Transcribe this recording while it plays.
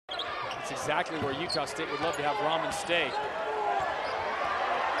That's exactly where Utah State would love to have Rahman stay.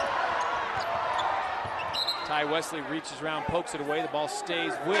 Ty Wesley reaches around, pokes it away. The ball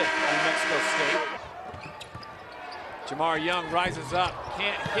stays with New Mexico State. Jamar Young rises up,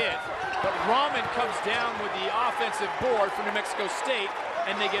 can't hit, but Rahman comes down with the offensive board for New Mexico State,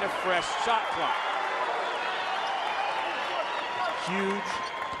 and they get a fresh shot clock. Huge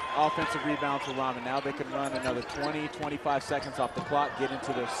offensive rebound for Rahman. Now they can run another 20, 25 seconds off the clock, get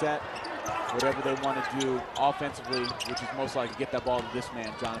into their set, whatever they want to do offensively, which is most likely get that ball to this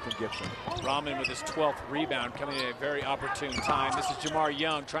man, Jonathan Gibson. Rahman with his 12th rebound coming at a very opportune time. This is Jamar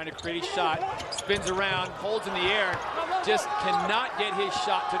Young trying to create a shot, spins around, holds in the air, just cannot get his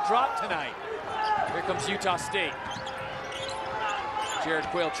shot to drop tonight. Here comes Utah State. Jared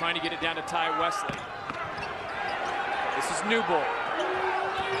Quayle trying to get it down to Ty Wesley. This is Newbold.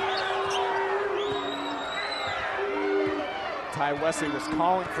 Ty Wesley was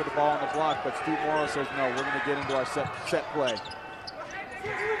calling for the ball on the block, but Steve Morrow says, no, we're going to get into our set play.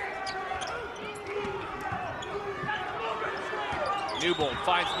 Newbold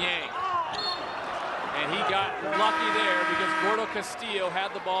finds Yang. And he got lucky there because Gordo Castillo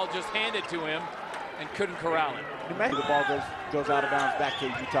had the ball just handed to him and couldn't corral it. The ball goes out of bounds back to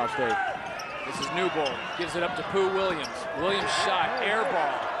Utah State. This is Newbold, gives it up to Pooh Williams. Williams shot, air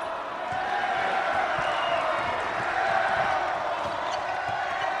ball.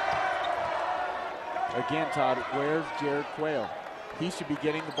 Again, Todd, where's Jared Quayle? He should be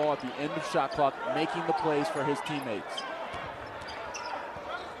getting the ball at the end of shot clock, making the plays for his teammates.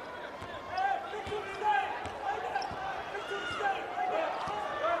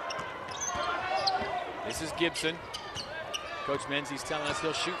 This is Gibson. Coach Menzies telling us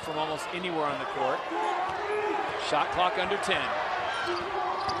he'll shoot from almost anywhere on the court. Shot clock under 10.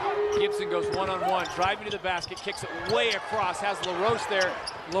 Gibson goes one-on-one, driving to the basket, kicks it way across, has LaRoche there.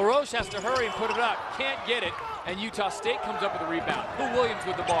 LaRoche has to hurry and put it up, can't get it, and Utah State comes up with a rebound. Pooh Williams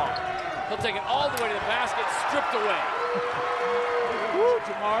with the ball. He'll take it all the way to the basket, stripped away. Woo,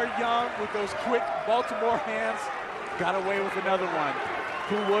 Jamar Young with those quick Baltimore hands got away with another one.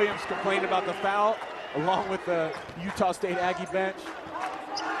 Pooh Williams complained about the foul, along with the Utah State Aggie bench,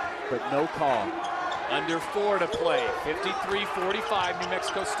 but no call. Under 4 to play, 53-45, New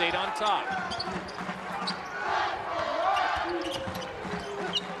Mexico State on top.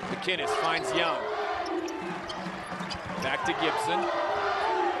 McInnes finds Young. Back to Gibson.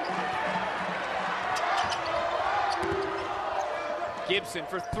 Gibson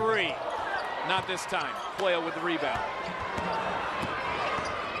for 3. Not this time. Quayle with the rebound.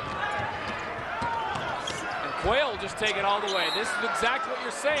 And Quayle will just take it all the way. This is exactly what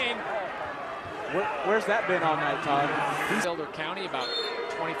you're saying. Where's that been all night, Todd? Elder County, about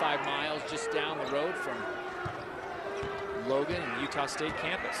 25 miles just down the road from Logan and Utah State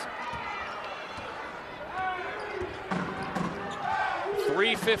campus.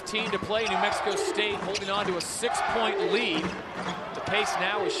 3:15 to play. New Mexico State holding on to a 6-point lead. The pace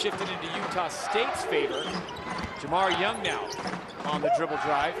now is shifted into Utah State's favor. Jamar Young now on the dribble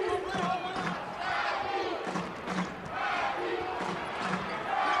drive.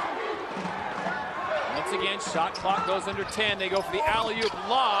 Again, shot clock goes under 10. They go for the alley-oop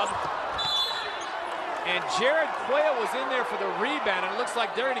lob. And Jared Quayle was in there for the rebound, and it looks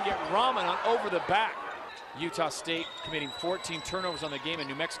like they're going to get Rahman on over the back. Utah State committing 14 turnovers on the game, and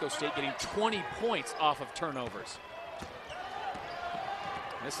New Mexico State getting 20 points off of turnovers.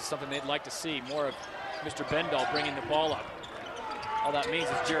 And this is something they'd like to see, more of Mr. Bendall bringing the ball up. All that means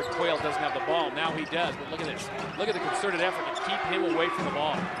is Jared Quayle doesn't have the ball. Now he does, but look at this. Look at the concerted effort to keep him away from the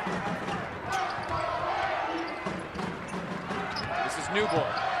ball. This is Newbold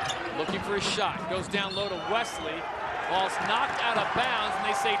looking for his shot. Goes down low to Wesley. Ball's knocked out of bounds, and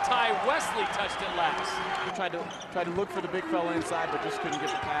they say Ty Wesley touched it last. He tried to look for the big fella inside, but just couldn't get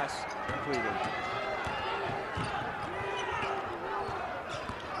the pass completed.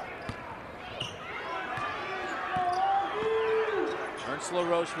 Ernst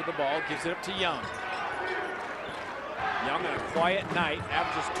LaRoche with the ball, gives it up to Young. Young on a quiet night,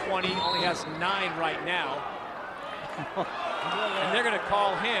 averages 20, only has 9 right now. And they're going to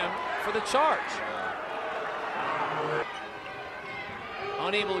call him for the charge.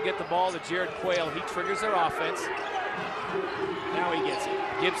 Unable to get the ball to Jared Quayle. He triggers their offense. Now he gets it.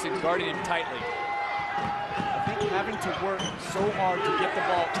 Gibson guarding him tightly. I think having to work so hard to get the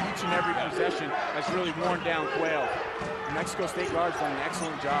ball each and every possession has really worn down Quayle. The Mexico State guard's done an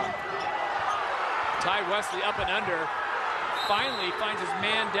excellent job. Ty Wesley up and under. Finally finds his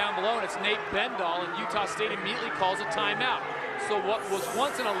man down below, and it's Nate Bendall, and Utah State immediately calls a timeout. So what was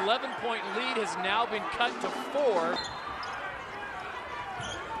once an 11-point lead has now been cut to 4.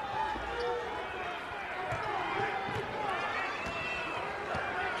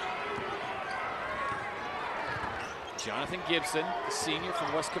 Jonathan Gibson, the senior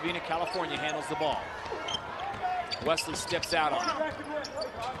from West Covina, California, handles the ball. Wesley steps out on him.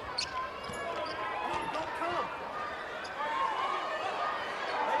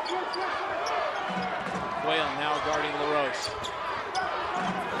 Quayle now guarding LaRoche.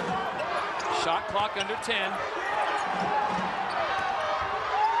 Shot clock under 10.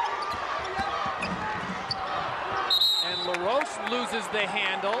 And LaRoche loses the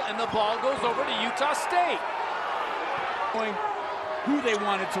handle, and the ball goes over to Utah State. Who they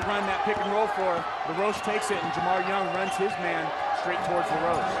wanted to run that pick and roll for. LaRoche takes it, and Jamar Young runs his man straight towards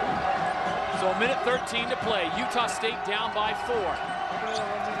LaRoche. So a minute 13 to play. Utah State down by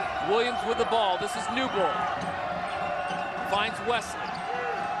 4. Williams with the ball. This is Newbold. Finds Wesley.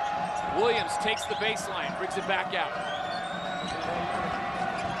 Williams takes the baseline, brings it back out.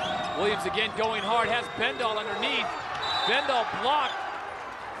 Williams again going hard, has Bendall underneath. Bendall blocked,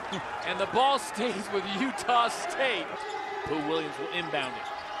 and the ball stays with Utah State. Who Williams will inbound it.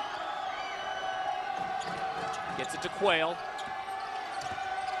 Gets it to Quayle.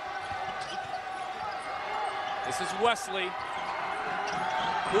 This is Wesley.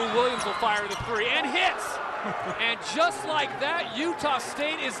 Who Williams will fire the 3 and hits. And just like that, Utah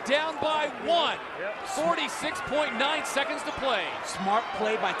State is down by 1. 46.9 seconds to play. Smart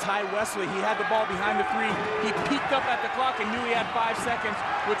play by Ty Wesley. He had the ball behind the 3. He peeked up at the clock and knew he had 5 seconds,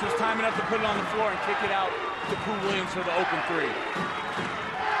 which was time enough to put it on the floor and kick it out to Pooh Williams for the open 3.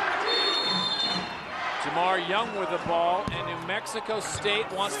 Jamar Young with the ball, and New Mexico State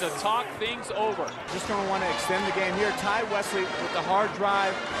wants to talk things over. Just going to want to extend the game here. Ty Wesley with the hard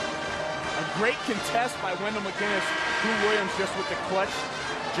drive. A great contest by Wendell McInnes. Pooh Williams just with the clutch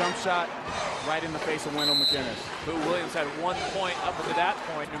jump shot right in the face of Wendell McInnes. Pooh Williams had 1 point up to that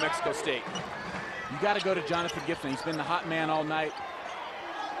point, New Mexico State. You got to go to Jonathan Gibson. He's been the hot man all night.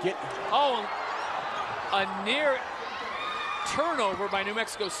 Oh, a near turnover by New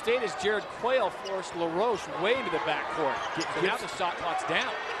Mexico State as Jared Quayle forced LaRoche way into the backcourt. So now the shot clock's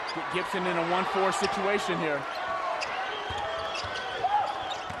down. Get Gibson in a 1-4 situation here.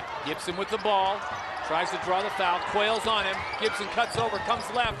 Gibson with the ball, tries to draw the foul. Quayle's on him. Gibson cuts over, comes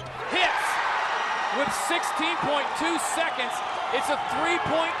left, hits! With 16.2 seconds, it's a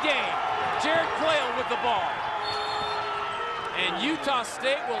 3-point game. Jared Quayle with the ball. And Utah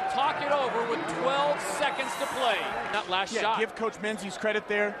State will talk it over with 12 seconds to play. That last shot. Give Coach Menzies credit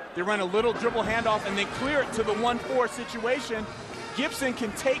there. They run a little dribble handoff and then clear it to the 1-4 situation. Gibson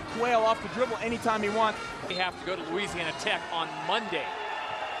can take Quayle off the dribble anytime he wants. They have to go to Louisiana Tech on Monday,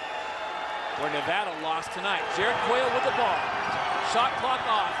 where Nevada lost tonight. Jared Quayle with the ball. Shot clock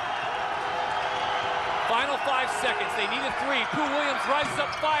off. Final 5 seconds. They need a 3. Pooh Williams rises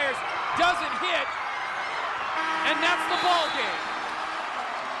up, fires, doesn't hit. And that's the ball game.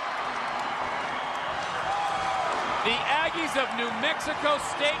 The Aggies of New Mexico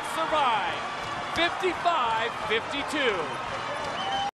State survive. 55-52.